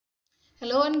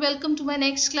Hello and welcome to my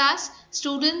next class.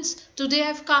 Students, today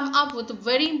I've come up with a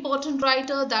very important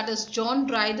writer, that is John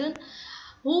Dryden,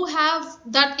 who have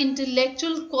that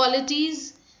intellectual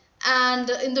qualities, and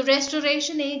in the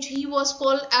Restoration Age he was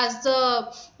called as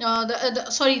the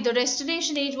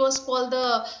Restoration Age was called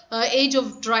the Age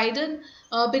of Dryden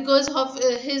because of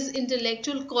his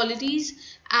intellectual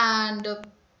qualities, and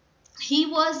he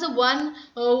was the one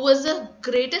who was the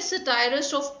greatest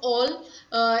satirist of all,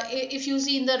 if you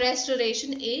see in the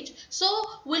Restoration Age. So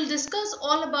we'll discuss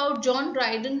all about John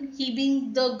Dryden, he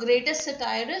being the greatest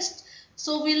satirist.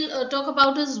 So we'll talk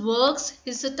about his works,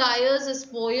 his satires, his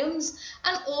poems,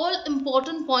 and all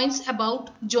important points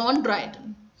about John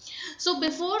Dryden. So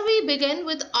before we begin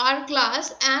with our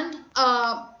class, and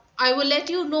I will let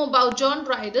you know about John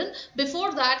Dryden.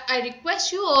 Before that, I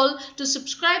request you all to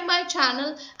subscribe my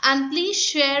channel and please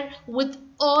share with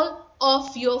all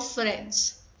of your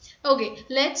friends. Okay,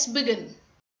 let's begin.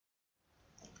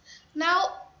 Now,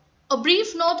 a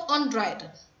brief note on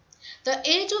Dryden. The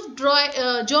age of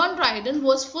John Dryden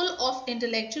was full of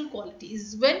intellectual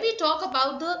qualities. When we talk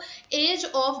about the age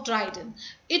of Dryden,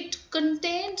 it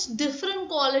contains different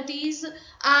qualities,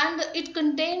 and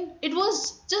it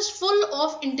was just full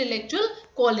of intellectual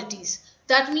qualities.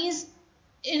 That means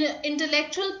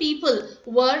intellectual people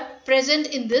were present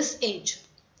in this age.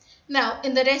 Now,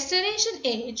 in the Restoration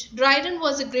Age, Dryden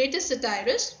was the greatest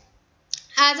satirist.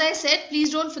 As I said,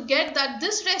 please don't forget that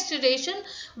this restoration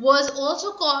was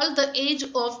also called the Age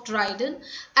of Dryden,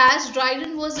 as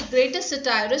Dryden was the greatest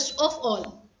satirist of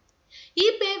all.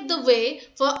 He paved the way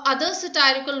for other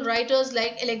satirical writers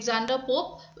like Alexander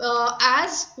Pope.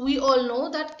 As we all know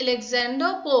that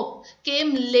Alexander Pope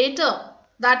came later.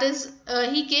 That is,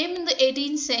 he came in the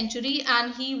 18th century,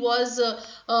 and he was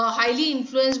highly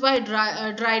influenced by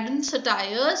Dryden's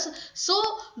satires. So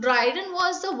Dryden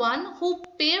was the one who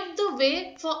paved the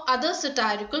way for other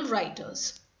satirical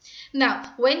writers.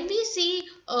 Now, when we see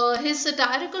his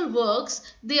satirical works,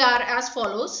 they are as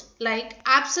follows, like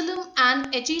Absalom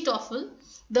and Achitophel,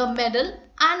 The Medal,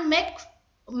 and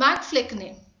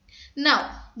Flecknoe. Now,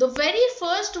 the very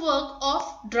first work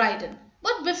of Dryden.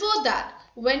 But before that,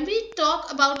 when we talk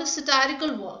about a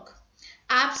satirical work,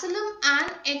 Absalom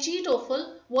and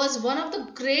Achitophel was one of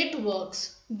the great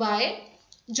works by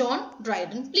John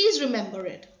Dryden. Please remember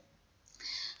it.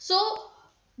 So,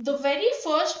 the very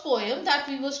first poem that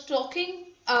we was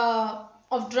talking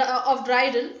of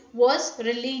Dryden was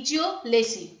Religio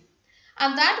Leci,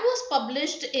 and that was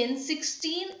published in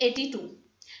 1682.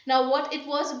 Now, what it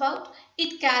was about?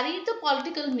 It carried the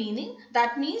political meaning,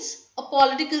 that means a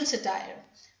political satire,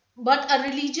 but a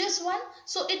religious one.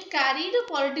 So it carried a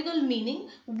political meaning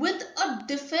with a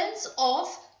defense of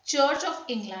Church of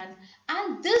England,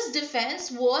 and this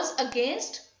defense was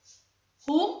against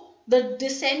whom? The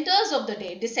dissenters of the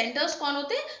day. Dissenters kaun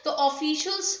hote? The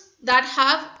officials that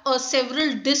have a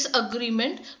several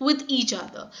disagreement with each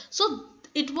other. So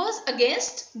it was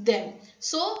against them.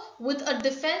 So with a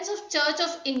defense of Church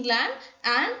of England,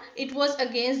 and it was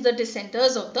against the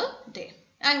dissenters of the day.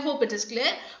 I hope it is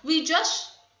clear. We just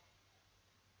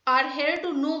are here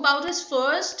to know about his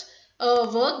first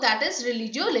work, that is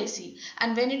Religio Leci,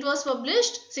 and when it was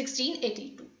published,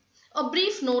 1682. A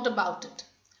brief note about it,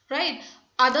 right?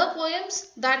 Other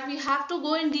poems that we have to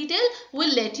go in detail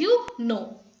will let you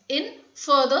know in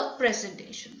further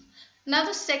presentation. Now,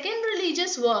 the second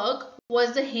religious work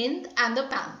was the Hind and the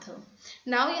Panther.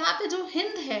 Now, यहाँ पे जो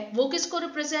हिंद है वो किसको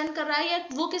represent कर रहा है, या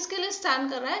वो किसके लिए स्टैंड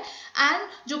कर रहा है, एंड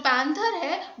जो पैंथर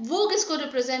है वो किसको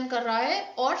रिप्रेजेंट कर रहा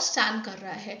है और स्टैंड कर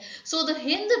रहा है. So the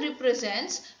Hind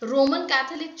represents Roman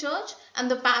Catholic church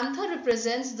and the panther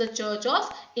represents the church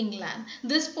of England.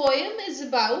 This poem is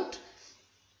about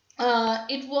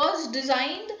it was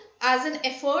designed as an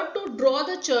effort to draw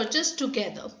the churches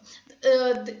together.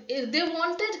 They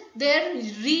wanted their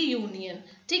reunion.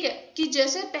 ठीक है कि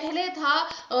जैसे पहले था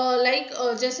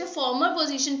जैसे farmer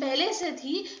position पहले से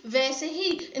थी, वैसे ही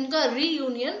इनका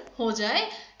reunion हो जाए.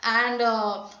 And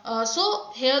so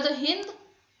here the Hind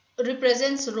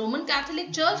represents Roman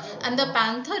Catholic Church and the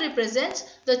Panther represents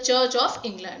the Church of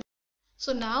England.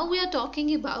 So now we are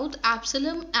talking about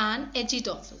Absalom and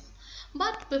Achitophel.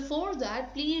 But before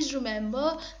that, please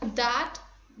remember that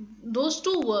those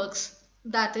two works,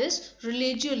 that is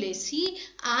Religio Leci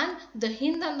and the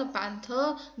Hind and the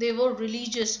Panther, they were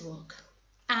religious work.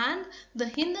 And the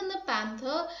Hind and the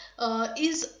Panther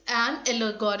is an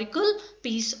allegorical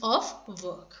piece of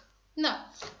work. Now,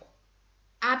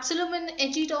 Absalom and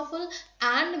Achitophel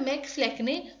and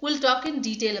Flecknoe will talk in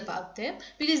detail about them,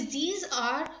 because these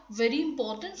are very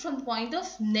important from the point of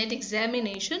net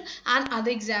examination and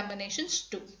other examinations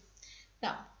too.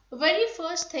 Now, Very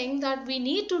first thing that we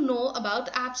need to know about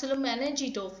Absalom and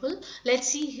Achitophel, let's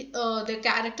see the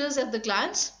characters at the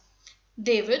glance.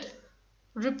 David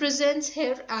represents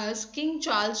here as King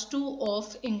Charles II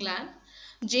of England,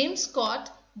 James Scott,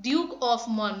 Duke of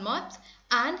Monmouth,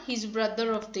 and his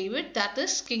brother of David, that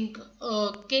is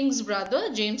King's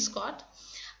brother James Scott.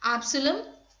 Absalom,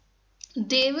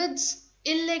 David's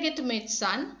illegitimate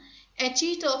son.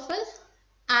 Achitophel,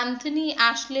 Anthony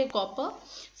Ashley Cooper,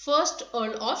 1st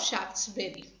Earl of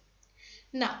Shaftesbury.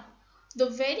 Now, the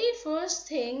very first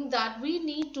thing that we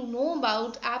need to know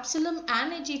about Absalom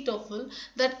and Achitophel,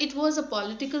 that it was a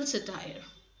political satire,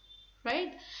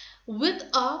 right, with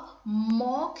a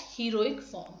mock heroic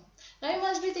form. Now you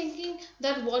must be thinking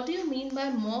that what do you mean by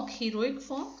mock heroic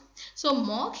form? So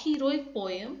mock heroic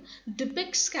poem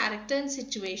depicts character and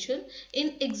situation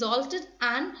in exalted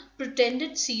and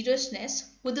pretended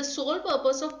seriousness with the sole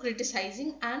purpose of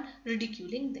criticizing and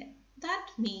ridiculing them. That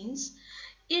means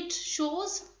it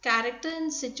shows character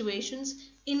and situations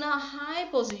in a high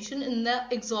position, in the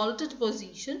exalted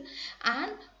position,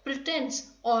 and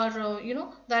pretends, or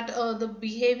that the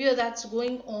behavior that's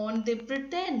going on, they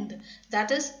pretend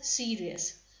that is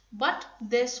serious, but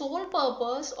their sole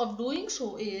purpose of doing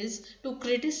so is to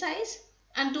criticize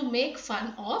and to make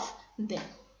fun of them,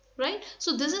 right?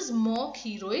 So this is mock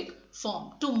heroic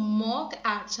form, to mock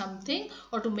at something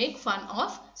or to make fun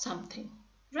of something,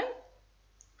 right?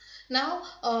 Now,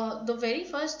 the very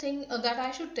first thing that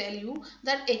I should tell you,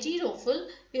 that Achitophel,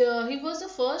 he was the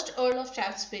 1st Earl of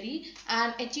Shaftesbury,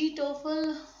 and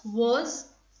Achitophel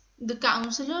was the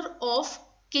counselor of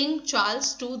King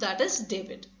Charles II, that is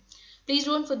David. Please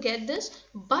don't forget this.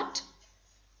 But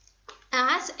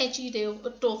as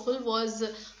Achitophel was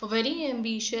very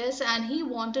ambitious and he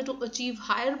wanted to achieve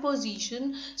higher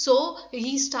position, so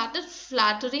he started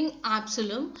flattering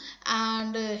Absalom,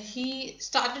 and he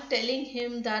started telling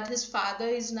him that his father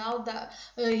is now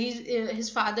his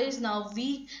father is now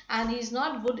weak and he's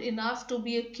not good enough to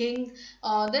be a king.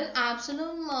 Then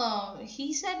Absalom,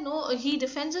 he said no, he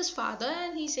defends his father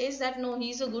and he says that no,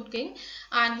 he's a good king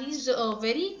and he's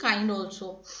very kind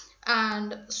also.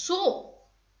 And so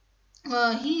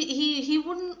he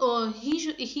wouldn't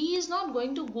he is not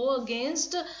going to go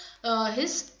against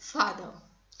his father.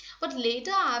 But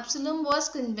later Absalom was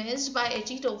convinced by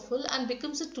Achitophel and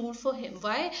becomes a tool for him.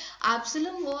 Why?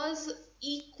 Absalom was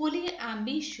equally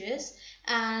ambitious,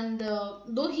 and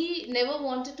though he never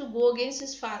wanted to go against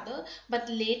his father, but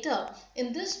later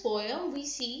in this poem we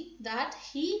see that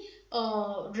he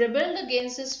rebelled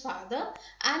against his father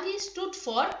and he stood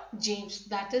for James,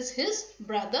 that is his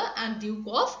brother and Duke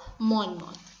of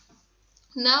Monmouth.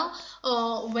 Now,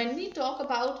 when we talk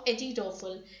about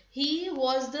Achitophel, he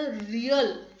was the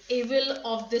real evil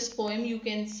of this poem, you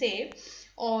can say,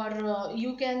 or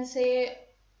you can say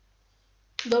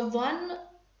the one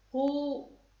who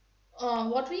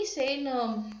what we say in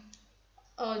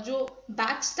जो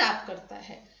backstab करता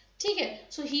है, ठीक है?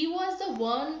 So he was the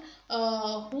one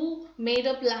who made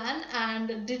a plan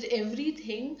and did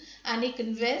everything, and he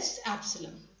convinced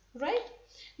Absalom, right?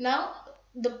 Now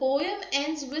the poem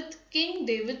ends with King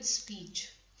David's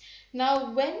speech.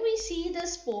 Now when we see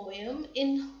this poem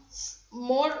in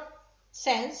more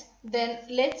sense, then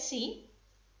let's see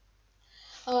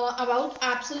about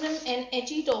Absalom and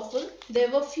Achitophel.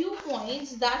 There were few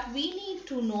points that we need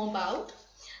to know about.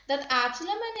 That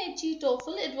Absalom and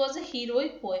Achitophel, it was a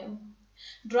heroic poem.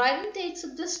 Dryden takes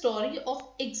up the story of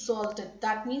exalted,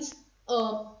 that means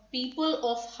people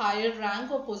of higher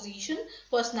rank or position,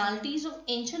 personalities of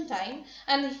ancient time,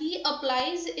 and he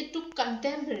applies it to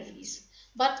contemporaries.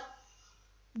 But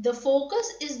the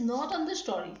focus is not on the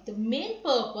story. The main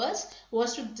purpose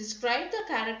was to describe the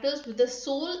characters with the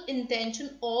sole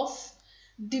intention of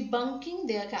debunking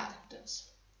their characters.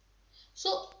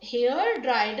 So here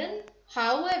Dryden,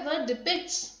 however,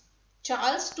 depicts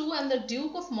Charles II and the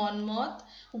Duke of Monmouth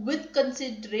with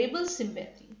considerable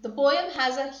sympathy. The poem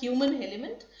has a human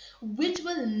element which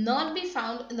will not be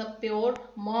found in the pure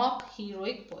mock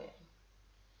heroic poem.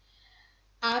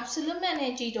 Absalom and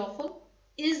Achitophel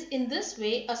is in this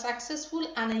way a successful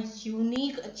and a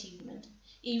unique achievement.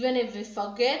 Even if we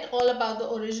forget all about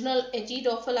the original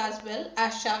Achitophel as well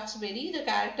as Shaftesbury, the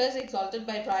characters exalted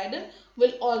by Dryden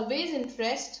will always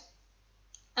interest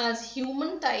as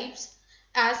human types,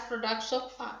 as products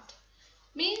of art.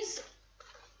 Means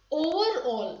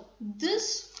overall,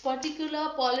 this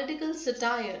particular political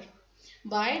satire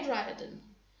by Dryden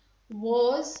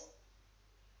was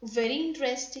very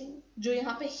interesting. जो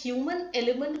यहाँ पे human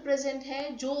element present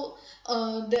है, जो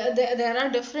there are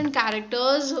different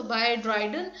characters by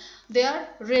Dryden, they are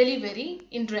really very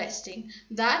interesting.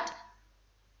 That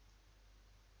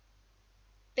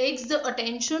takes the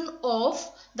attention of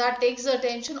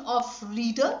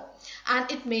reader,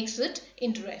 and it makes it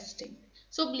interesting.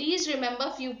 So please remember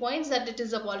few points, that it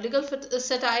is a political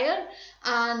satire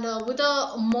and with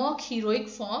a mock heroic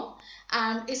form.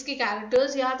 And इसके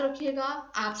characters याद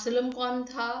रखिएगा, Absalom कौन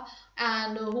था,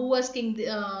 and who was King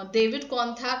David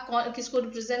कौन था, किसको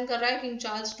represent कर रहा है, King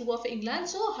Charles II of England.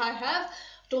 So I have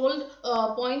told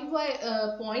point by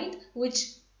point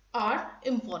which are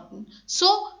important.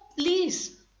 So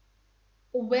please,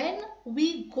 when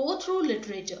we go through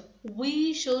literature,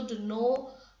 we should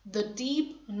know the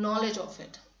deep knowledge of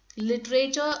it.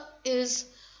 Literature is,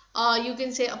 you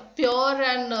can say, a pure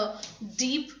and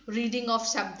deep reading of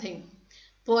something.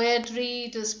 Poetry,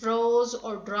 it is prose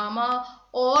or drama,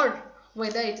 or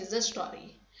whether it is a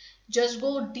story. Just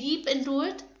go deep into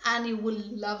it and you will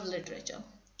love literature.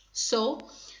 So,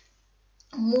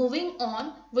 moving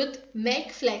on with Meg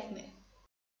Flecknoe.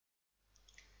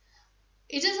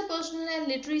 It is a personal and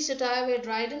literary satire where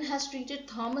Dryden has treated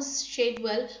Thomas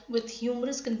Shadwell with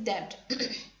humorous contempt.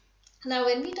 Now,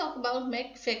 when we talk about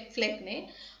Meg Flecknoe,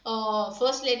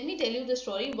 first let me tell you the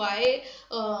story why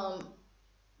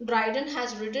Dryden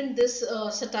has written this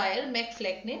satire, Meg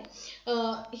Flecknoe.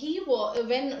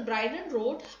 When Dryden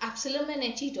wrote Absalom and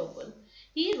Achitophel,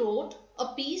 he wrote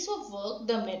a piece of work,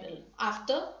 The Medal,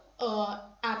 after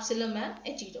Absalom and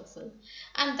Achitophel,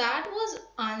 and that was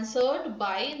answered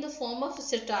by, in the form of a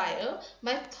satire,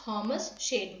 by Thomas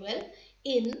Shadwell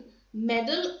in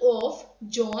Medal of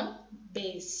John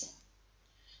Base.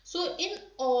 So in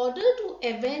order to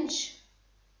avenge,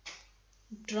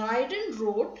 Dryden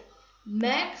wrote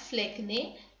Meg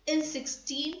Flecknoe in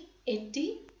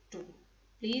 1682.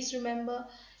 Please remember,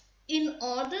 in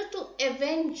order to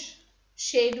avenge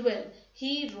Shadwell,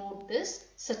 he wrote this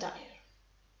satire.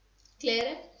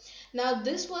 Clear? Now,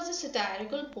 this was a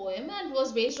satirical poem and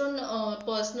was based on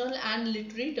personal and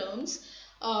literary terms.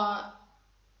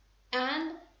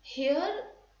 And here,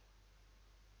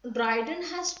 Dryden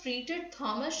has treated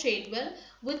Thomas Shadwell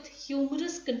with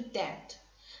humorous contempt.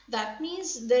 That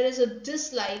means there is a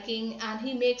disliking and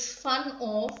he makes fun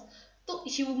of. So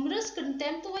humorous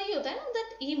contempt तो वही होता है ना,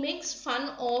 that he makes fun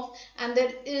of, and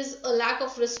there is a lack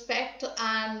of respect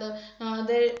and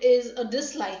there is a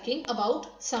disliking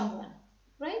about someone,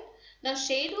 right? Now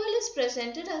Shadwell is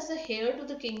presented as the heir to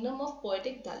the kingdom of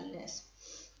poetic dullness.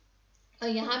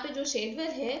 यहाँ पे जो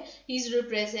Shadwell है, he is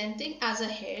representing as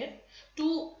a heir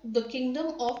to the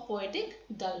kingdom of poetic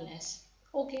dullness.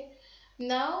 Okay,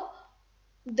 now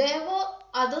there were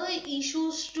other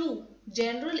issues too,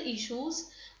 general issues,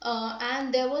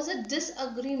 and there was a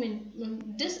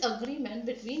disagreement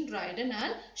between Dryden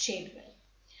and Shadwell.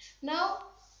 Now,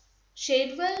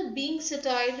 Shadwell being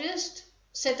satirized,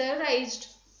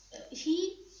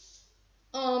 he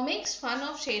makes fun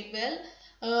of Shadwell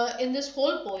in this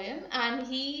whole poem, and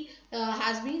he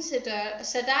has been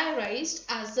satirized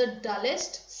as the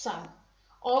dullest son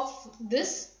of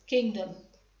this kingdom.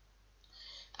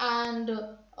 And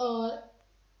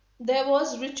there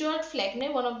was Richard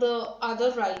Flecknoe, one of the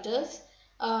other writers.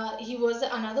 He was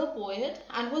another poet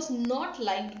and was not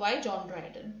liked by John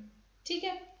Dryden.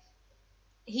 Okay?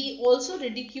 He also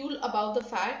ridiculed about the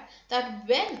fact that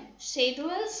when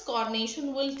Shadwell's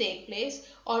coronation will take place,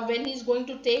 or when he is going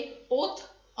to take oath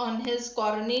on his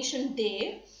coronation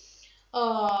day,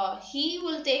 he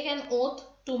will take an oath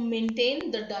to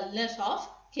maintain the dullness of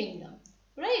kingdom.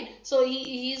 Right, so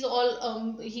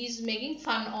he's making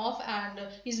fun of and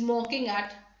he's mocking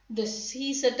at this.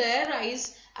 He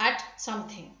satirized at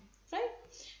something, right?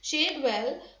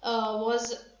 Shadwell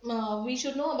we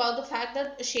should know about the fact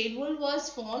that Shadwell was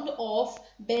fond of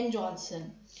Ben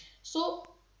Jonson. So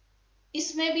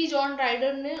इसमें भी John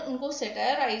Dryden ने उनको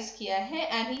satirize किया है,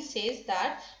 and he says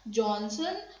that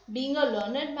Johnson being a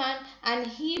learned man and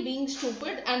he being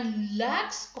stupid and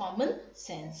lacks common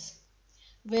sense.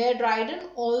 Where Dryden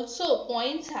also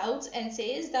points out and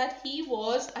says that he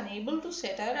was unable to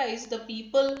satirize the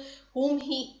people whom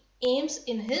he aims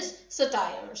in his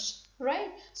satires,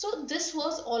 right? So this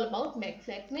was all about Meg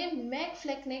Flecknoe. Meg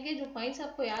Flecknoe के जो points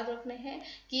आपको याद रखने हैं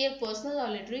कि एक personal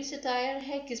और literary satire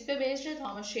है, किस पे based है,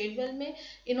 थॉमस शेडवेल में.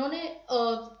 इन्होंने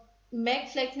Meg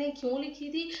Flecknoe क्यों लिखी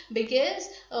थी? Because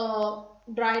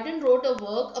Dryden wrote a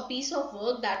piece of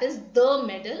work, that is The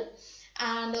Medal,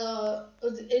 and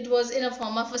it was in a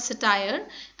form of a satire,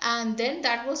 and then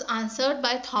that was answered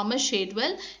by Thomas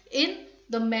Shadwell in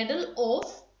the Medal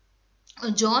of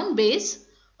John Base.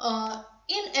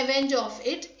 In avenge of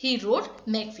it he wrote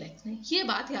Meg Flecknoe. ये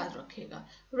बात याद रखिएगा,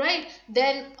 right?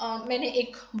 Then मैंने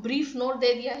एक brief note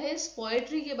दे दिया है इस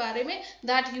poetry के बारे में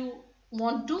that you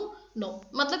want to know.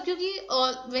 मतलब क्योंकि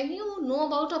when you know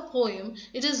about a poem,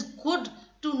 it is good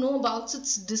to know about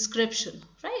its description,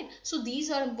 right? So these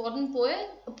are important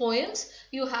poems.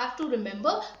 You have to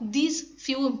remember these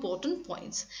few important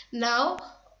points. Now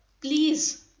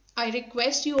please, I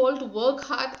request you all to work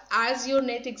hard as your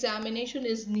NET examination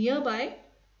is nearby,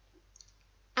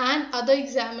 and other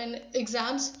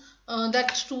exams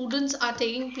that students are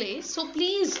taking place. So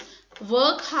please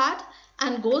work hard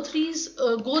and go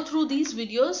through these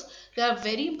videos. They are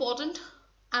very important,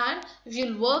 and if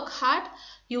you work hard,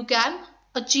 you can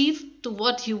achieve to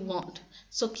what you want.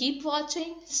 So keep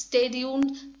watching, stay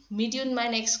tuned, meet you in my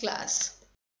next class.